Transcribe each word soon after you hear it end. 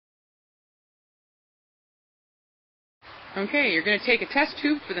Okay, you're going to take a test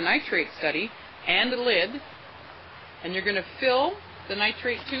tube for the nitrate study and a lid, and you're going to fill the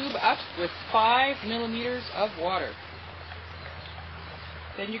nitrate tube up with 5 milliliters of water.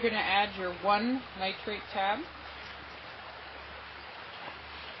 Then you're going to add your 1 nitrate tab.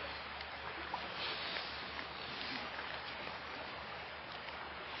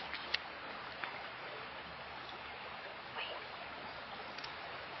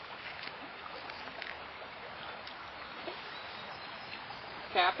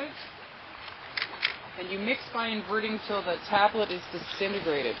 Cap it, and you mix by inverting till the tablet is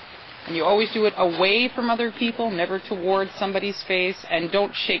disintegrated. And you always do it away from other people, never towards somebody's face, and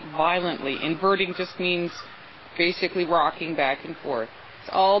don't shake violently. Inverting just means basically rocking back and forth. It's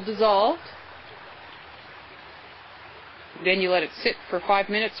all dissolved. Then you let it sit for 5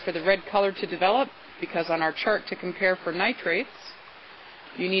 minutes for the red color to develop, because on our chart to compare for nitrates,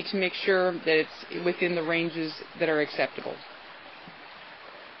 you need to make sure that it's within the ranges that are acceptable.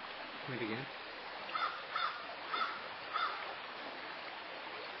 Wait again.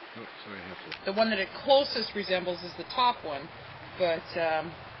 Oh, sorry, I have to. The one that it closest resembles is the top one, but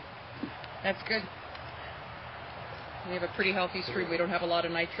that's good. We have a pretty healthy stream. We don't have a lot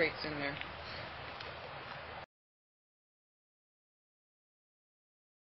of nitrates in there.